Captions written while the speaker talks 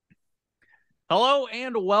Hello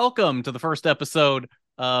and welcome to the first episode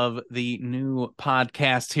of the new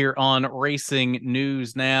podcast here on Racing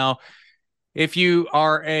News Now. If you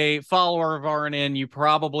are a follower of RNN, you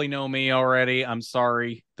probably know me already. I'm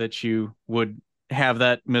sorry that you would have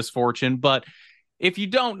that misfortune. But if you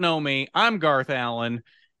don't know me, I'm Garth Allan,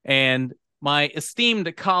 and my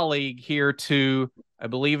esteemed colleague here I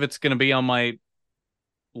believe it's going to be on my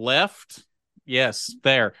left. Yes,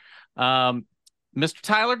 there. Mr.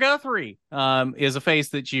 Tyler Guthrie is a face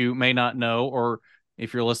that you may not know, or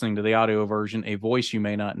if you're listening to the audio version, a voice you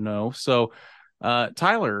may not know. So,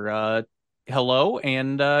 Tyler, hello,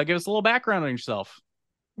 and give us a little background on yourself.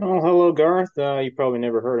 Oh, hello, Garth. You probably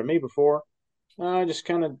never heard of me before. Just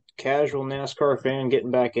kind of casual NASCAR fan,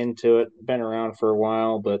 getting back into it. Been around for a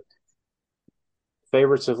while, but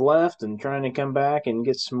favorites have left and trying to come back and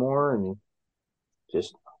get some more and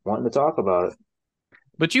just wanting to talk about it.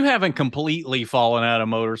 But you haven't completely fallen out of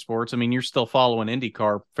motorsports. I mean, you're still following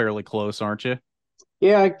IndyCar fairly close, aren't you?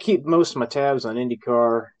 Yeah, I keep most of my tabs on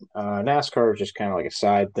IndyCar. NASCAR is just kind of like a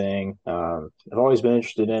side thing. I've always been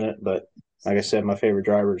interested in it, but like I said, my favorite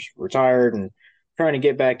driver's retired and trying to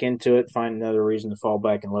get back into it, find another reason to fall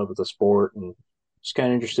back in love with the sport, and just kind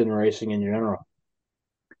of interested in racing in general.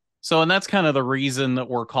 So, and that's kind of the reason that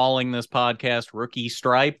we're calling this podcast Rookie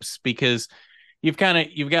Stripes, because you've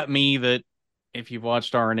got me that if you've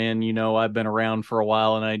watched RNN, you know I've been around for a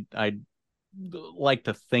while, and I like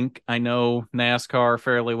to think I know NASCAR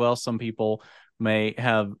fairly well. Some people may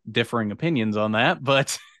have differing opinions on that,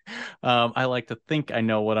 but I like to think I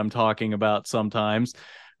know what I'm talking about sometimes.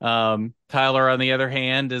 Tyler, on the other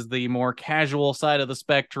hand, is the more casual side of the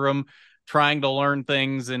spectrum, trying to learn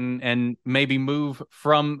things and maybe move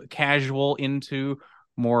from casual into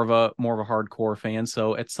more of a hardcore fan.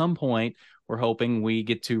 So at some point, we're hoping we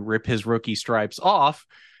get to rip his rookie stripes off,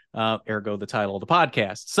 ergo the title of the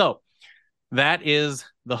podcast. So that is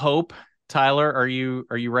the hope. Tyler, are you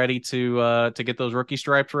ready to get those rookie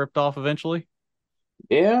stripes ripped off eventually?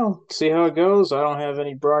 Yeah, see how it goes. I don't have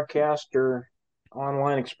any broadcast or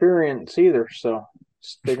online experience either, so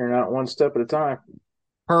just figuring out one step at a time.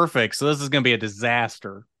 Perfect. So this is going to be a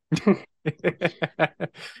disaster. All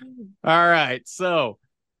right. So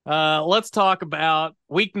let's talk about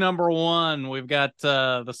week number one. We've got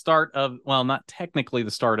the start of, well, not technically the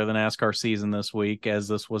start of the NASCAR season this week, as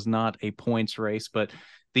this was not a points race, but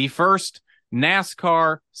the first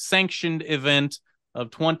NASCAR sanctioned event of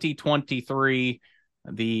 2023,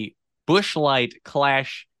 the Busch Light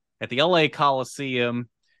Clash at the LA Coliseum.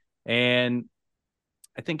 And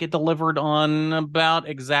I think it delivered on about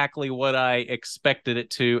exactly what I expected it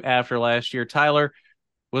to after last year. Tyler,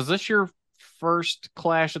 was this your first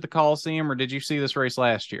Clash at the Coliseum, or did you see this race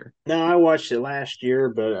last year? No, I watched it last year,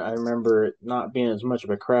 but I remember it not being as much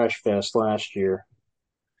of a crash fest last year.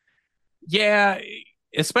 Yeah,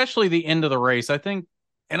 especially the end of the race. I think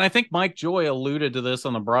Mike Joy alluded to this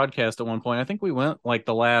on the broadcast at one point. I think we went like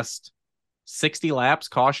the last 60 laps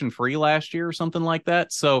caution free last year or something like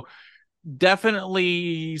that. So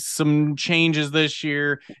definitely some changes this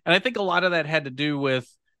year. And I think a lot of that had to do with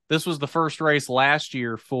this was the first race last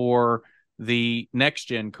year for the next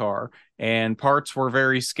gen car, and parts were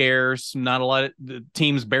very scarce. Not a lot of the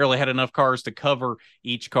teams barely had enough cars to cover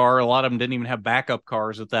each car. A lot of them didn't even have backup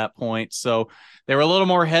cars at that point. So they were a little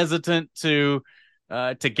more hesitant to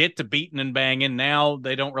get to Beatin and Bangin. Now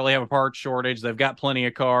they don't really have a part shortage. They've got plenty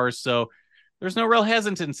of cars. So there's no real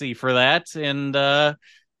hesitancy for that. And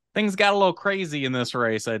things got a little crazy in this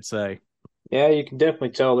race, I'd say. Yeah, you can definitely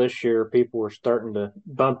tell this year people were starting to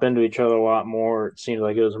bump into each other a lot more. It seemed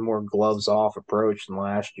like it was a more gloves off approach than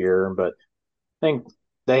last year, but I think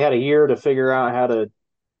they had a year to figure out how to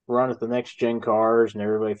run at the next gen cars, and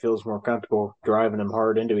everybody feels more comfortable driving them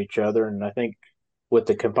hard into each other. And I think with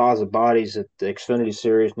the composite bodies that the Xfinity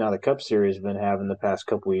Series, now the Cup Series, have been having the past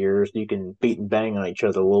couple of years, you can beat and bang on each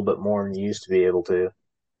other a little bit more than you used to be able to.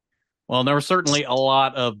 Well, there was certainly a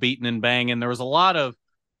lot of beating and banging. There was a lot of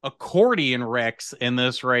accordion wrecks in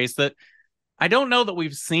this race that I don't know that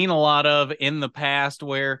we've seen a lot of in the past,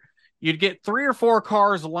 where you'd get three or four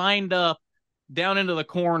cars lined up down into the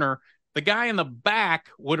corner. The guy in the back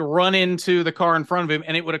would run into the car in front of him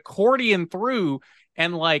and it would accordion through,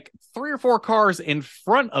 and like three or four cars in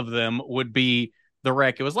front of them would be the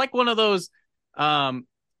wreck. It was like one of those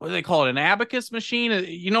what do they call it? An abacus machine.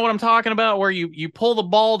 You know what I'm talking about? Where you pull the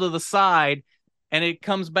ball to the side and it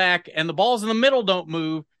comes back and the balls in the middle don't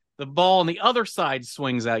move. The ball on the other side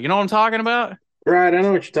swings out. You know what I'm talking about? Right, I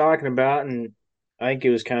know what you're talking about, and I think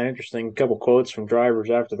it was kind of interesting. A couple quotes from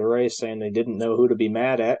drivers after the race saying they didn't know who to be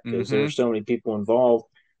mad at because there were Mm-hmm. so many people involved.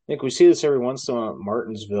 I think we see this every once in a while at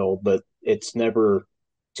Martinsville, but it's never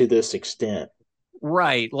to this extent.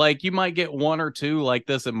 Right. Like you might get one or two like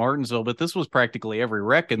this at Martinsville, but this was practically every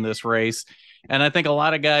wreck in this race. And I think a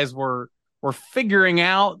lot of guys were figuring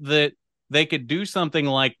out that they could do something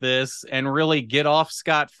like this and really get off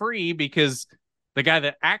scot-free because the guy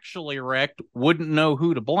that actually wrecked wouldn't know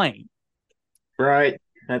who to blame. Right.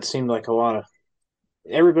 That seemed like a lot of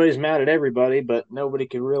everybody's mad at everybody, but nobody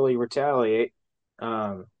could really retaliate.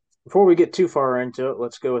 Before we get too far into it,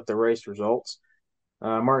 let's go with the race results.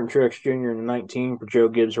 Martin Truex Jr. in the 19 for Joe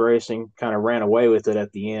Gibbs Racing kind of ran away with it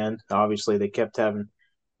at the end. Obviously, they kept having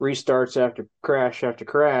restarts after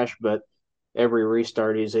crash, but every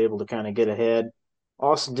restart he's able to kind of get ahead.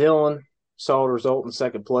 Austin Dillon, solid result in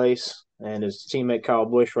second place, and his teammate Kyle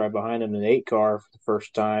Busch right behind him in the 8 car for the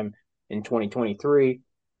first time in 2023.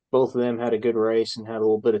 Both of them had a good race and had a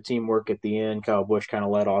little bit of teamwork at the end. Kyle Busch kind of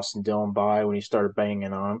let Austin Dillon by when he started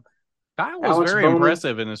banging on him. Kyle was Alex very Bowman,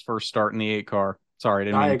 impressive in his first start in the 8 car. Sorry, I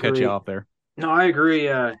didn't I mean to cut you agree. off there. No, I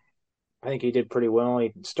agree. I think he did pretty well.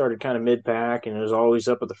 He started kind of mid pack and was always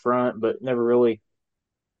up at the front, but never really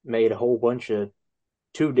made a whole bunch of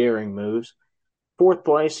too daring moves. Fourth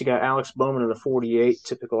place, you got Alex Bowman in the 48.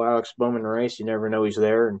 Typical Alex Bowman race. You never know he's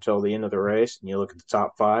there until the end of the race, and you look at the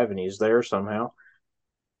top five, and he's there somehow.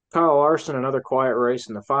 Kyle Larson, another quiet race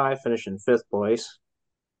in the 5, finishing fifth place.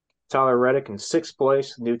 Tyler Reddick in sixth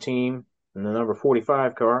place, new team in the number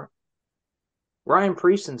 45 car. Ryan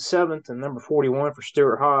Preece in seventh and number 41 for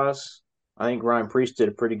Stuart Haas. I think Ryan Preece did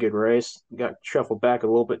a pretty good race. Got shuffled back a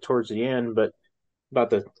little bit towards the end, but about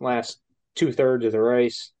the last 2/3 of the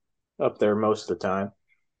race, up there most of the time.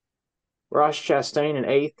 Ross Chastain in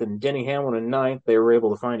eighth and Denny Hamlin in ninth. They were able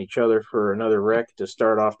to find each other for another wreck to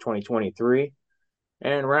start off 2023.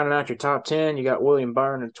 And rounding out your top 10, you got William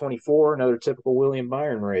Byron in 24, another typical William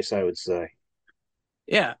Byron race, I would say.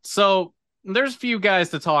 Yeah, so there's a few guys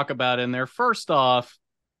to talk about in there. First off,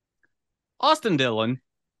 Austin Dillon,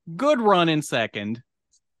 good run in second.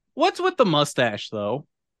 What's with the mustache, though?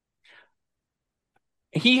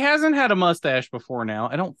 He hasn't had a mustache before now,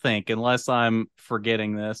 I don't think, unless I'm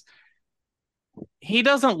forgetting this. He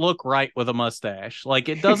doesn't look right with a mustache. Like,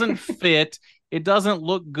 it doesn't fit. It doesn't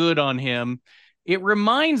look good on him. It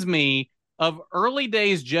reminds me of early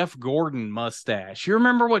days Jeff Gordon mustache. You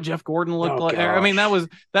remember what Jeff Gordon looked Oh like? I mean, that gosh. was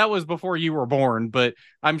that was before you were born, but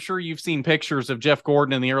I'm sure you've seen pictures of Jeff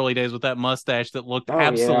Gordon in the early days with that mustache that looked Oh yeah.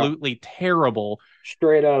 absolutely terrible.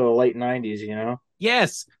 Straight out of the late 90s, you know?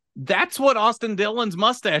 Yes, that's what Austin Dillon's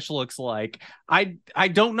mustache looks like. I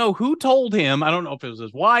don't know who told him. I don't know if it was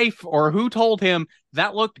his wife or who told him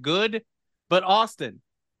that looked good, but Austin,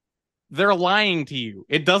 they're lying to you.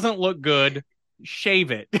 It doesn't look good. Shave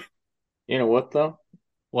it. You know what, though?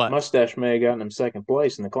 What? Mustache may have gotten him second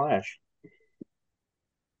place in the Clash.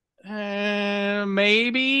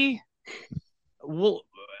 Maybe. Well,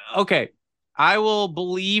 okay. I will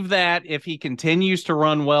believe that if he continues to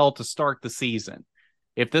run well to start the season.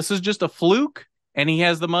 If this is just a fluke and he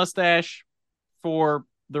has the mustache for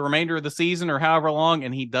the remainder of the season or however long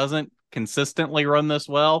and he doesn't consistently run this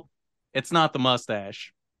well, it's not the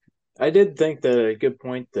mustache. I did think that a good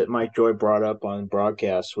point that Mike Joy brought up on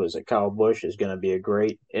broadcast was that Kyle Busch is going to be a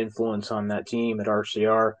great influence on that team at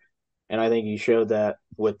RCR. And I think he showed that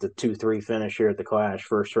with the 2-3 finish here at the Clash,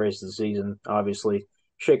 first race of the season. Obviously,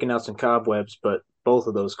 shaking out some cobwebs, but both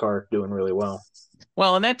of those cars doing really well.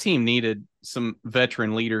 Well, and that team needed some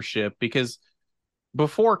veteran leadership because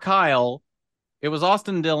before Kyle, it was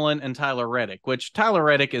Austin Dillon and Tyler Reddick, which Tyler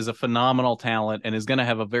Reddick is a phenomenal talent and is going to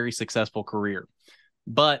have a very successful career.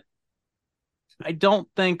 But I don't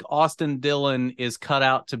think Austin Dillon is cut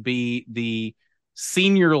out to be the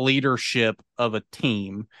senior leadership of a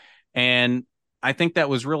team. And I think that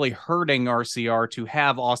was really hurting RCR to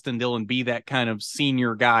have Austin Dillon be that kind of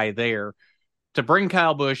senior guy there. To bring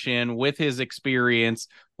Kyle Busch in with his experience,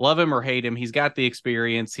 love him or hate him, he's got the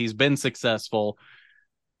experience, he's been successful.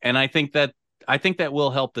 And I think that will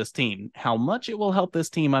help this team. How much it will help this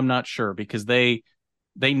team, I'm not sure because they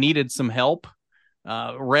needed some help.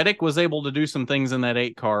 Reddick was able to do some things in that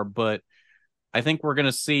 8 car, but I think we're going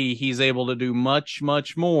to see he's able to do much,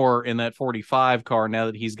 much more in that 45 car now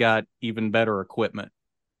that he's got even better equipment.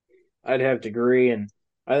 I'd have to agree. And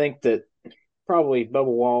I think that probably Bubba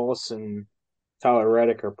Wallace and Tyler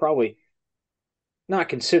Reddick are probably not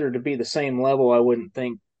considered to be the same level. I wouldn't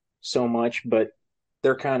think so much, but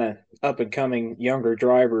they're kind of up and coming younger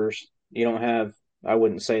drivers. You don't have, I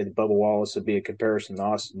wouldn't say that Bubba Wallace would be a comparison to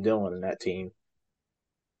Austin Dillon in that team.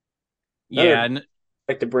 Yeah, Another and I'd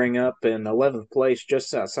like to bring up in 11th place,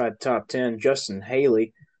 just outside top 10, Justin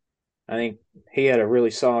Haley. I think he had a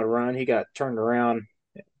really solid run. He got turned around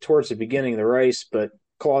towards the beginning of the race, but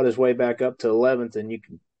clawed his way back up to 11th, and you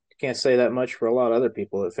can can't say that much for a lot of other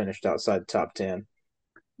people that finished outside the top 10.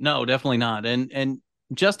 No, definitely not. And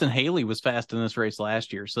Justin Haley was fast in this race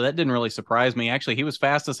last year, so that didn't really surprise me. Actually, he was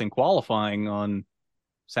fastest in qualifying on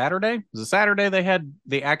Saturday. Was it Saturday they had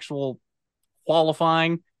the actual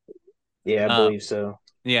qualifying? Yeah, I Uh, believe so.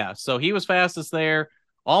 yeah, so he was fastest there.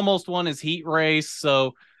 Almost won his heat race,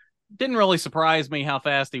 so didn't really surprise me how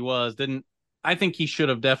fast he was. Didn't I think he should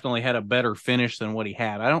have definitely had a better finish than what he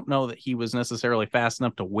had. I don't know that he was necessarily fast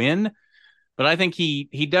enough to win, but I think he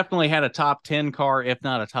definitely had a top 10 car, if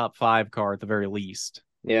not a top 5 car at the very least.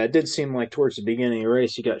 Yeah, it did seem like towards the beginning of the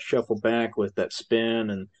race, he got shuffled back with that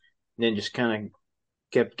spin and then just kind of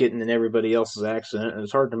kept getting in everybody else's accident. And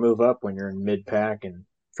it's hard to move up when you're in mid pack and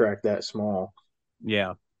track that small.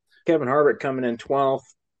 Yeah. Kevin Harvick coming in 12th.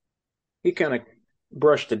 He kind of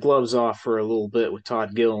brushed the gloves off for a little bit with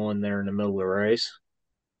Todd Gilliland there in the middle of the race.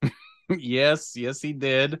 Yes, he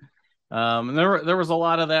did. And there was a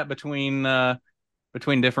lot of that between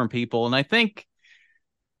different people. And I think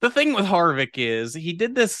the thing with Harvick is he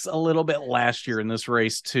did this a little bit last year in this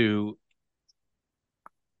race too.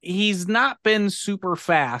 He's not been super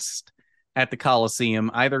fast at the Coliseum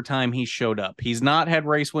either time he showed up. He's not had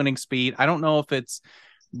race winning speed. I don't know if it's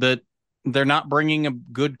that they're not bringing a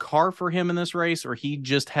good car for him in this race or he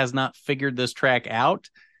just has not figured this track out.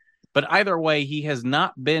 But either way, he has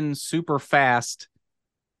not been super fast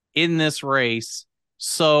in this race.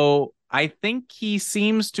 So I think he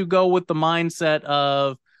seems to go with the mindset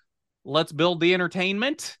of let's build the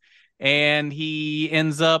entertainment. And he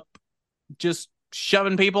ends up just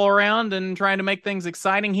shoving people around and trying to make things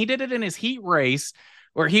exciting. He did it in his heat race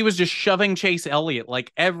where he was just shoving Chase Elliott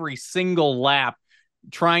like every single lap,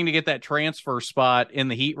 trying to get that transfer spot in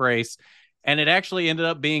the heat race. And it actually ended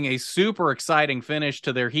up being a super exciting finish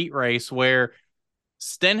to their heat race where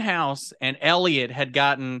Stenhouse and Elliott had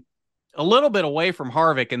gotten a little bit away from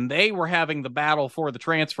Harvick and they were having the battle for the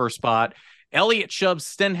transfer spot. Elliott shoves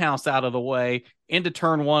Stenhouse out of the way into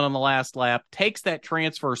turn one on the last lap, takes that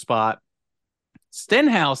transfer spot.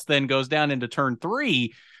 Stenhouse then goes down into turn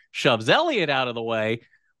three, shoves Elliott out of the way,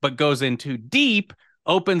 but goes in too deep,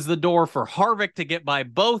 opens the door for Harvick to get by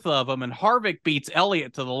both of them, and Harvick beats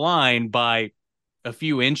Elliott to the line by a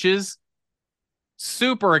few inches.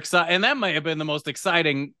 Super exciting. And that may have been the most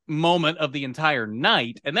exciting moment of the entire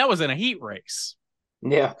night. And that was in a heat race.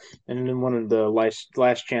 Yeah, and then one of the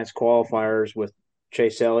last chance qualifiers with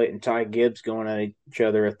Chase Elliott and Ty Gibbs going at each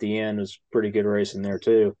other at the end was pretty good racing there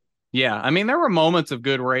too. Yeah, I mean, there were moments of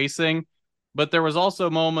good racing, but there was also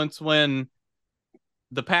moments when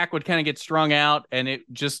the pack would kind of get strung out and it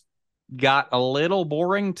just got a little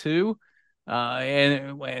boring too.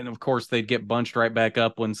 And of course they'd get bunched right back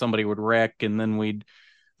up when somebody would wreck, and then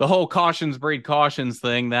the whole cautions breed cautions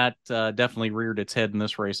thing that definitely reared its head in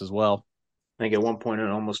this race as well. I think at one point it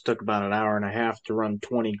almost took about an hour and a half to run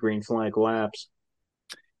 20 green flag laps.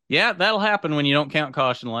 Yeah, that'll happen when you don't count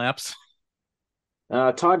caution laps.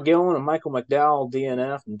 Todd Gilliland and Michael McDowell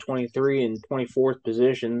DNF in 23 and 24th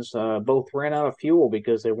positions. Both ran out of fuel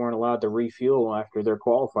because they weren't allowed to refuel after their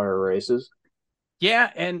qualifier races. Yeah,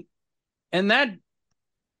 and that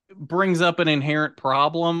brings up an inherent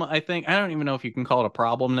problem, I think. I don't even know if you can call it a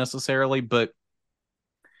problem necessarily, but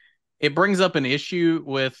it brings up an issue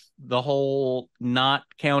with the whole not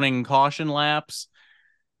counting caution laps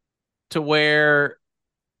to where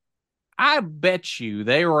I bet you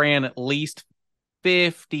they ran at least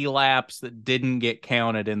 50 laps that didn't get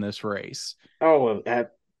counted in this race. Oh,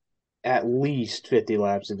 at least 50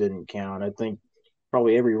 laps it didn't count. I think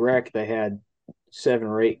probably every wreck they had 7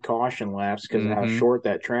 or 8 caution laps because of how Mm-hmm. short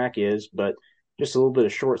that track is, but just a little bit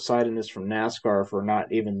of short sightedness from NASCAR for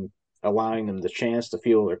not even allowing them the chance to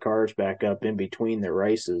fuel their cars back up in between their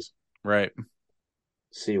races. Right.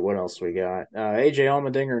 Let's see what else we got. AJ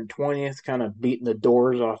Allmendinger in 20th, kind of beating the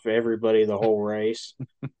doors off of everybody the whole race.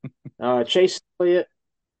 Chase Elliott,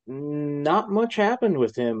 not much happened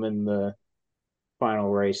with him in the final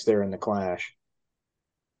race there in the Clash.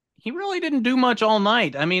 He really didn't do much all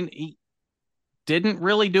night. I mean, he didn't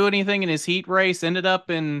really do anything in his heat race. He ended up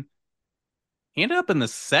in the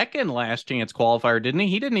second last chance qualifier, didn't he?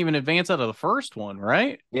 He didn't even advance out of the first one,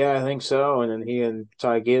 right? Yeah, I think so. And then he and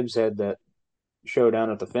Ty Gibbs had that showdown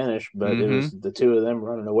at the finish, but it was Mm-hmm. the two of them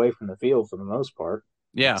running away from the field for the most part.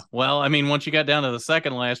 Yeah. Well, I mean, once you got down to the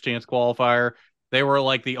second last chance qualifier, they were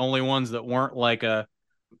like the only ones that weren't like a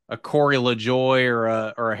Corey LaJoy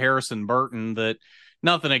or a Harrison Burton. That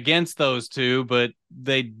nothing against those two, but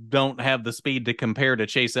they don't have the speed to compare to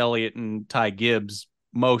Chase Elliott and Ty Gibbs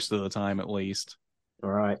most of the time, at least. All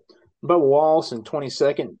right. Bubba Wallace in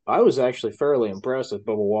 22nd. I was actually fairly impressed with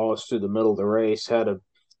Bubba Wallace through the middle of the race. Had a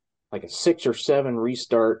 6 or 7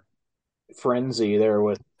 restart frenzy there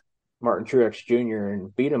with Martin Truex Jr.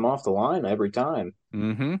 and beat him off the line every time.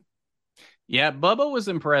 Mm-hmm. Yeah, Bubba was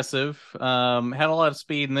impressive. Had a lot of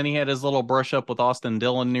speed, and then he had his little brush up with Austin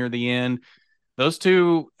Dillon near the end. Those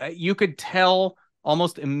two, you could tell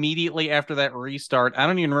almost immediately after that restart. I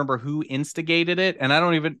don't even remember who instigated it,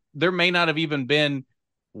 and there may not have even been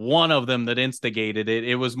one of them that instigated it.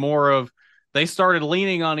 It was more of they started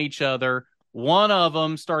leaning on each other. One of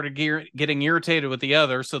them started getting irritated with the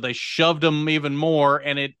other, so they shoved them even more,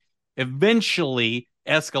 and it eventually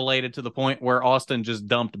escalated to the point where Austin just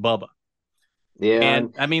dumped Bubba. Yeah,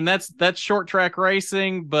 And I mean that's short track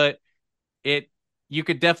racing, but it you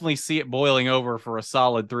could definitely see it boiling over for a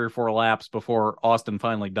solid 3 or 4 laps before Austin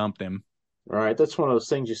finally dumped him. right. That's one of those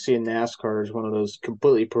things you see in NASCAR is one of those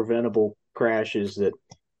completely preventable crashes that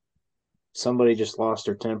somebody just lost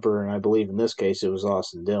their temper, and I believe in this case it was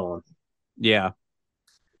Austin Dillon. Yeah.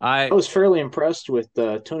 I I was fairly impressed with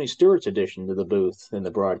Tony Stewart's addition to the booth in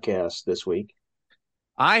the broadcast this week.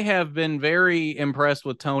 I have been very impressed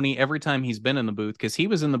with Tony every time he's been in the booth because he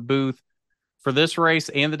was in the booth for this race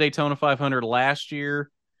and the Daytona 500 last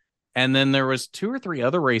year. And then there was 2 or 3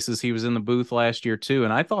 other races he was in the booth last year too.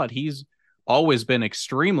 And I thought he's always been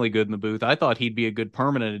extremely good in the booth. I thought he'd be a good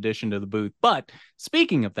permanent addition to the booth. But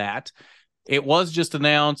speaking of that, it was just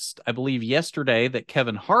announced, I believe, yesterday that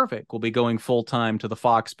Kevin Harvick will be going full time to the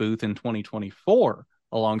Fox booth in 2024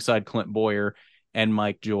 alongside Clint Boyer and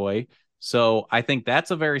Mike Joy. So I think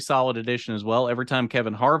that's a very solid addition as well. Every time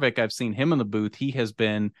Kevin Harvick, I've seen him in the booth, he has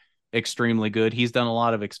been extremely good. He's done a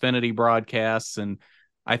lot of Xfinity broadcasts, and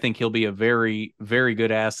I think he'll be a very, very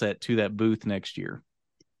good asset to that booth next year.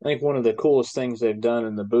 I think one of the coolest things they've done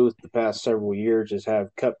in the booth the past several years is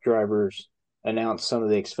have Cup drivers announce some of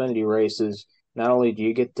the Xfinity races. Not only do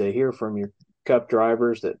you get to hear from your Cup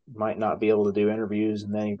drivers that might not be able to do interviews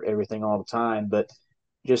and then everything all the time, but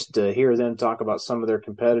just to hear them talk about some of their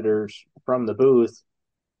competitors from the booth,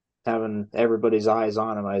 having everybody's eyes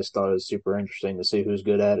on them, I just thought it was super interesting to see who's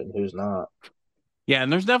good at it and who's not. Yeah,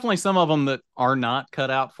 and there's definitely some of them that are not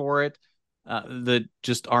cut out for it, that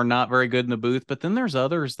just are not very good in the booth. But then there's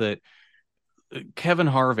others that Kevin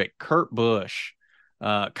Harvick, Kurt Busch,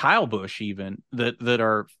 Kyle Busch, even that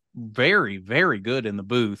are very, very good in the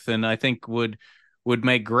booth, and I think would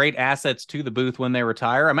make great assets to the booth when they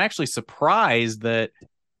retire. I'm actually surprised that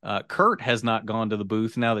Kurt has not gone to the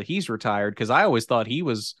booth now that he's retired, because I always thought he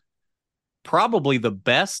was probably the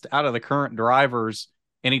best out of the current drivers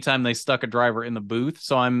anytime they stuck a driver in the booth.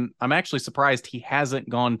 So I'm actually surprised he hasn't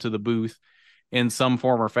gone to the booth in some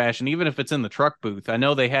form or fashion, even if it's in the truck booth. I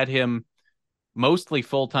know they had him mostly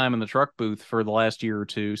full time in the truck booth for the last year or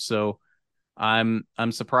two. So I'm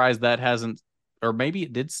surprised that hasn't, or maybe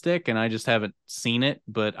it did stick and I just haven't seen it,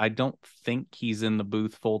 but I don't think he's in the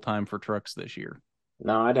booth full time for trucks this year.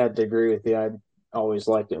 No, I'd have to agree with you. I'd always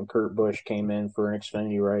liked it when Kurt Busch came in for an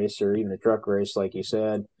Xfinity race or even a truck race, like you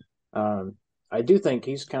said. Um, I do think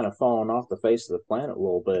he's kind of fallen off the face of the planet a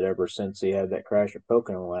little bit ever since he had that crash at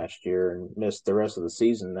Pocono last year and missed the rest of the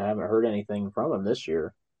season. I haven't heard anything from him this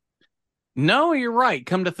year. No, you're right.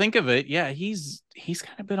 Come to think of it, yeah, he's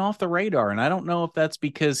kind of been off the radar, and I don't know if that's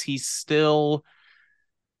because he's still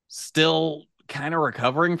kind of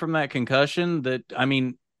recovering from that concussion that I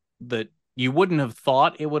mean that you wouldn't have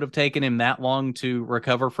thought it would have taken him that long to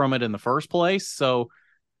recover from it in the first place. So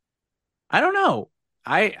I don't know.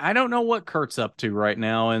 I don't know what Kurt's up to right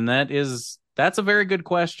now, and that's a very good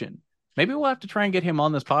question. Maybe we'll have to try and get him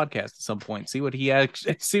on this podcast at some point, see what he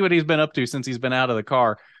actually see what he's been up to since he's been out of the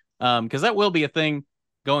car. Because that will be a thing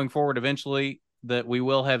going forward eventually, that we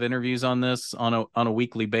will have interviews on this on a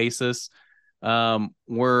weekly basis.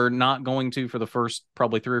 We're not going to for the first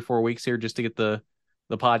probably 3 or 4 weeks here just to get the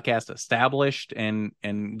podcast established and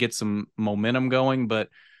get some momentum going, but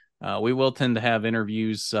we will tend to have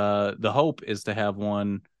interviews. The hope is to have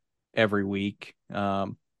one every week.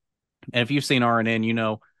 And if you've seen RNN, you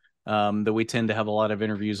know that we tend to have a lot of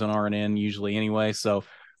interviews on RNN usually anyway. So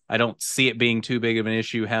I don't see it being too big of an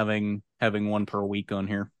issue having one per week on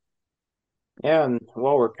here. Yeah, and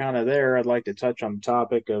while we're kind of there, I'd like to touch on the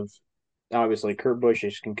topic of obviously Kurt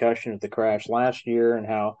Busch's concussion at the crash last year and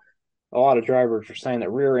how a lot of drivers are saying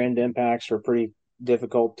that rear end impacts were pretty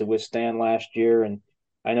difficult to withstand last year. And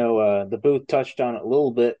I know the booth touched on it a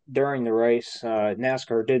little bit during the race.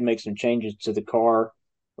 NASCAR did make some changes to the car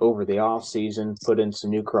over the off season, put in some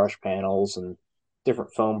new crush panels and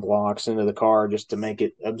different foam blocks into the car just to make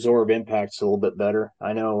it absorb impacts a little bit better.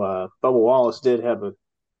 I know Bubba Wallace did have a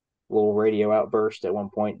little radio outburst at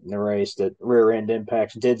one point in the race that rear end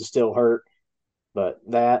impacts did still hurt, but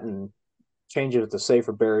that and change it with the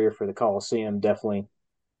safer barrier for the Coliseum definitely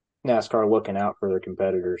NASCAR looking out for their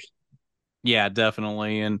competitors. Yeah,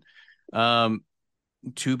 definitely. And um,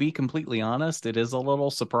 to be completely honest, it is a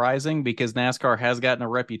little surprising because NASCAR has gotten a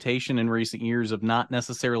reputation in recent years of not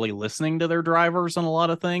necessarily listening to their drivers on a lot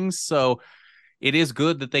of things. So it is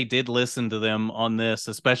good that they did listen to them on this,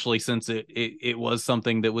 especially since it was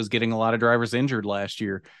something that was getting a lot of drivers injured last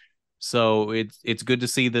year. So it's good to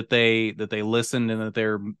see that they listened and that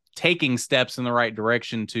they're taking steps in the right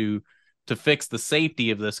direction to fix the safety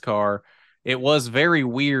of this car. It was very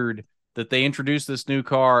weird that they introduced this new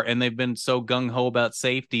car and they've been so gung ho about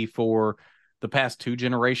safety for the past two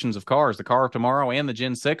generations of cars, the car of tomorrow and the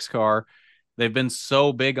Gen 6 car. They've been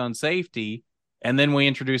so big on safety. And then we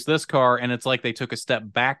introduced this car and it's like they took a step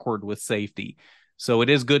backward with safety. So it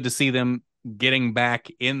is good to see them getting back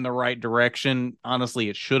in the right direction. Honestly,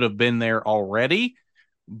 it should have been there already,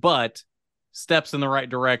 but steps in the right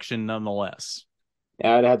direction nonetheless.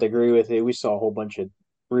 Yeah, I'd have to agree with you. We saw a whole bunch of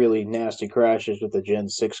really nasty crashes with the Gen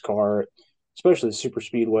 6 car, especially the super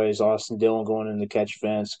speedways. Austin Dillon going in the catch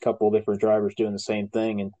fence, a couple of different drivers doing the same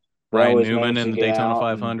thing, and they Ryan always Newman manage in to the get Daytona out.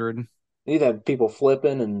 And 500. you'd have people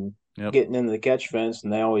flipping and Yep. getting into the catch fence,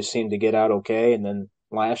 and they always seem to get out okay. And then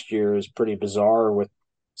last year was pretty bizarre with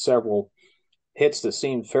several hits that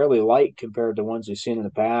seemed fairly light compared to ones we've seen in the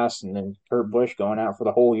past, and then Kurt Busch going out for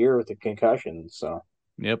the whole year with a concussion. So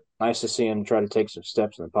Yep. nice to see him try to take some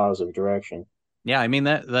steps in the positive direction. Yeah, I mean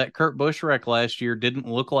that Kurt Busch wreck last year didn't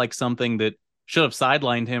look like something that should have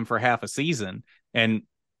sidelined him for half a season, and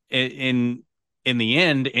in in the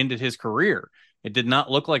end ended his career. It did not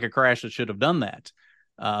look like a crash that should have done that.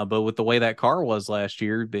 But with the way that car was last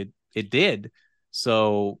year, it did.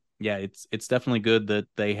 So yeah, it's definitely good that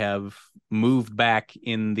they have moved back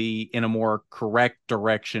in a more correct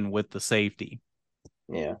direction with the safety.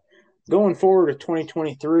 Yeah. Going forward to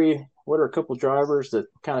 2023, what are a couple drivers that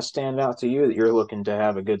kind of stand out to you that you're looking to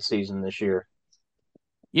have a good season this year?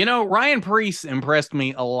 You know, Ryan Preece impressed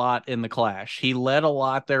me a lot in the Clash. He led a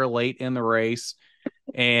lot there late in the race.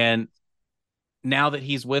 And now that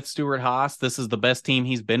he's with Stewart-Haas, this is the best team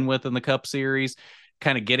he's been with in the Cup Series,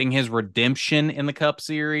 kind of getting his redemption in the Cup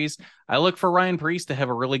Series. I look for Ryan Preece to have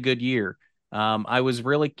a really good year. I was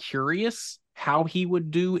really curious how he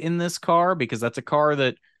would do in this car because that's a car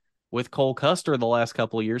that, with Cole Custer the last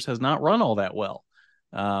couple of years, has not run all that well.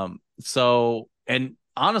 And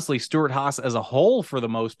honestly, Stewart-Haas as a whole, for the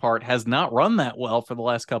most part, has not run that well for the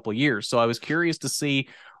last couple of years. So I was curious to see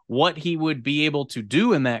what he would be able to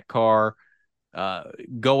do in that car uh,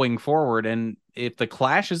 going forward. And if the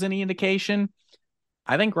Clash is any indication,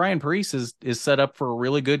 I think Ryan Preece is set up for a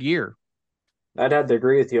really good year. I'd have to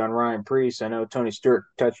agree with you on Ryan Preece. I know Tony Stewart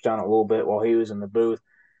touched on it a little bit while he was in the booth.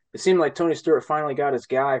 It seemed like Tony Stewart finally got his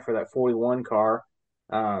guy for that 41 car.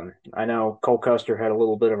 I know Cole Custer had a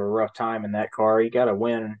little bit of a rough time in that car. He got a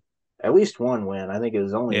win, at least one win. I think it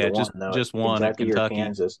was only the Yeah, one just though at just one at Kentucky or Kentucky.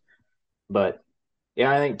 Kansas. But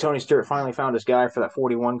yeah, I think Tony Stewart finally found his guy for that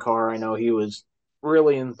 41 car. I know he was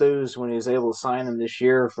really enthused when he was able to sign him this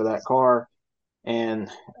year for that car. And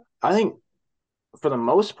I think for the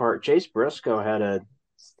most part, Chase Briscoe had a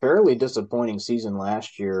fairly disappointing season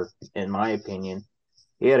last year, in my opinion.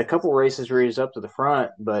 He had a couple races where he was up to the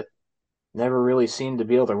front, but never really seemed to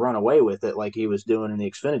be able to run away with it like he was doing in the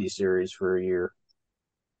Xfinity series for a year.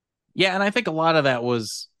 Yeah, and I think a lot of that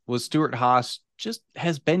was Stewart-Haas just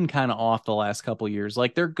has been kind of off the last couple of years.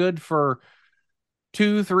 Like they're good for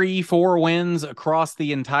two, three, four wins across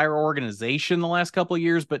the entire organization the last couple of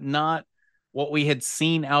years, but not what we had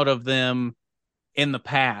seen out of them in the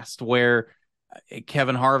past, where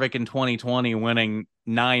Kevin Harvick in 2020 winning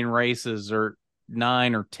nine races or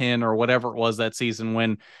nine or 10 or whatever it was that season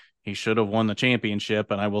when he should have won the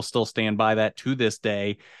championship. And I will still stand by that to this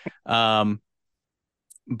day. Um,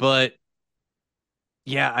 but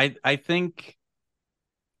yeah, I think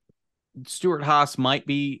Stewart-Haas might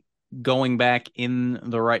be going back in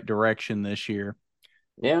the right direction this year.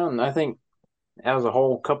 Yeah, and I think as a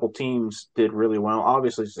whole, couple teams did really well.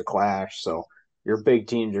 Obviously, it's a clash, so your big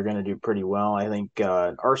teams are going to do pretty well. I think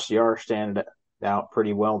RCR stand out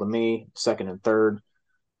pretty well to me, second and third.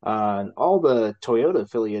 And all the Toyota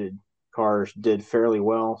affiliated cars did fairly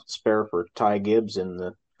well, spare for Ty Gibbs in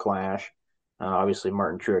the clash. Obviously,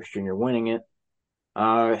 Martin Truex Jr. winning it.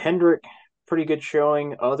 Hendrick, pretty good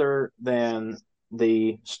showing, other than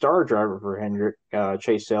the star driver for Hendrick,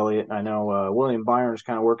 Chase Elliott. I know William Byron's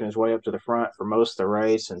kind of working his way up to the front for most of the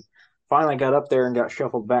race and finally got up there and got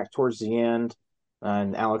shuffled back towards the end.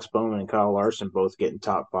 And Alex Bowman and Kyle Larson both getting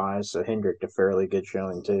top five. So Hendrick, a fairly good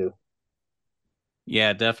showing, too.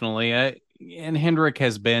 Yeah, definitely. And Hendrick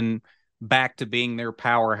has been back to being their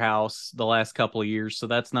powerhouse the last couple of years, so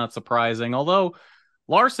that's not surprising. Although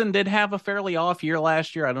Larson did have a fairly off year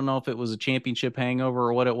last year. I don't know if it was a championship hangover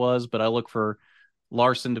or what it was, but I look for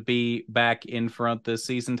Larson to be back in front this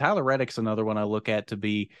season. Tyler Reddick's another one I look at to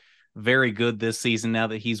be very good this season now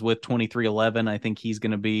that he's with 2311. I think he's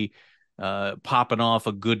going to be popping off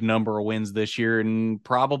a good number of wins this year and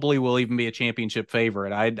probably will even be a championship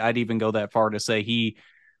favorite. I'd even go that far to say he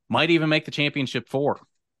might even make the championship 4.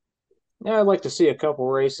 Yeah, I'd like to see a couple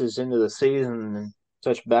races into the season and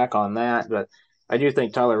touch back on that, but I do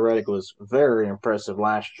think Tyler Reddick was very impressive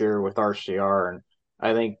last year with RCR, and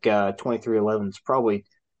I think 2311 is probably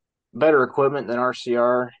better equipment than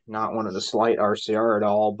RCR. Not one of the slight RCR at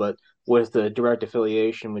all, but with the direct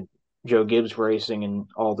affiliation with Joe Gibbs Racing and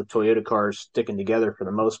all the Toyota cars sticking together for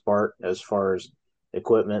the most part as far as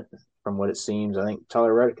equipment, from what it seems, I think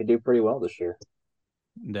Tyler Reddick could do pretty well this year.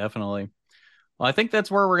 Definitely. Well, I think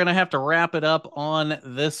that's where we're going to have to wrap it up on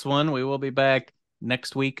this one. We will be back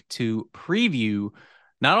next week to preview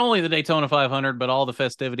not only the Daytona 500, but all the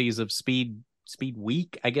festivities of Speed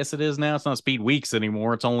Week. I guess it is now. It's not Speed Weeks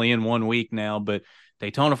anymore. It's only in 1 week now, but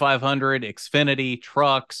Daytona 500, Xfinity,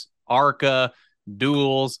 trucks, ARCA,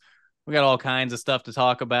 duels. We got all kinds of stuff to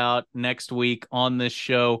talk about next week on this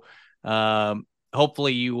show.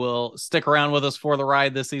 Hopefully you will stick around with us for the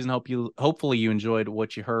ride this season. Hopefully you enjoyed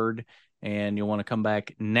what you heard and you'll want to come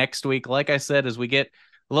back next week. Like I said, as we get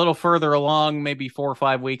a little further along, maybe 4 or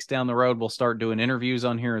 5 weeks down the road, we'll start doing interviews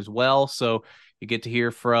on here as well. So you get to hear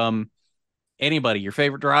from anybody, your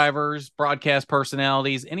favorite drivers, broadcast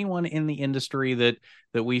personalities, anyone in the industry that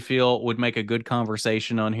we feel would make a good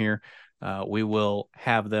conversation on here. We will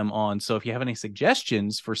have them on. So if you have any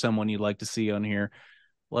suggestions for someone you'd like to see on here,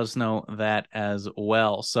 let us know that as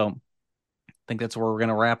well. So I think that's where we're going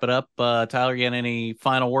to wrap it up. Tyler, you got any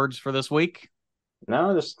final words for this week?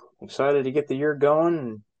 No, just excited to get the year going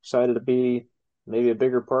and excited to be maybe a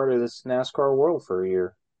bigger part of this NASCAR world for a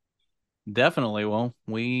year. Definitely. Well,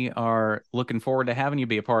 we are looking forward to having you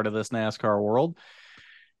be a part of this NASCAR world.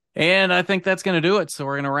 And I think that's going to do it. So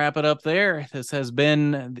we're going to wrap it up there. This has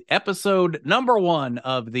been episode number 1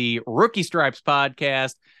 of the Rookie Stripes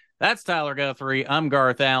podcast. That's Tyler Guthrie. I'm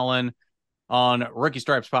Garth Allan on Rookie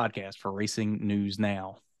Stripes podcast for Racing News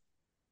Now.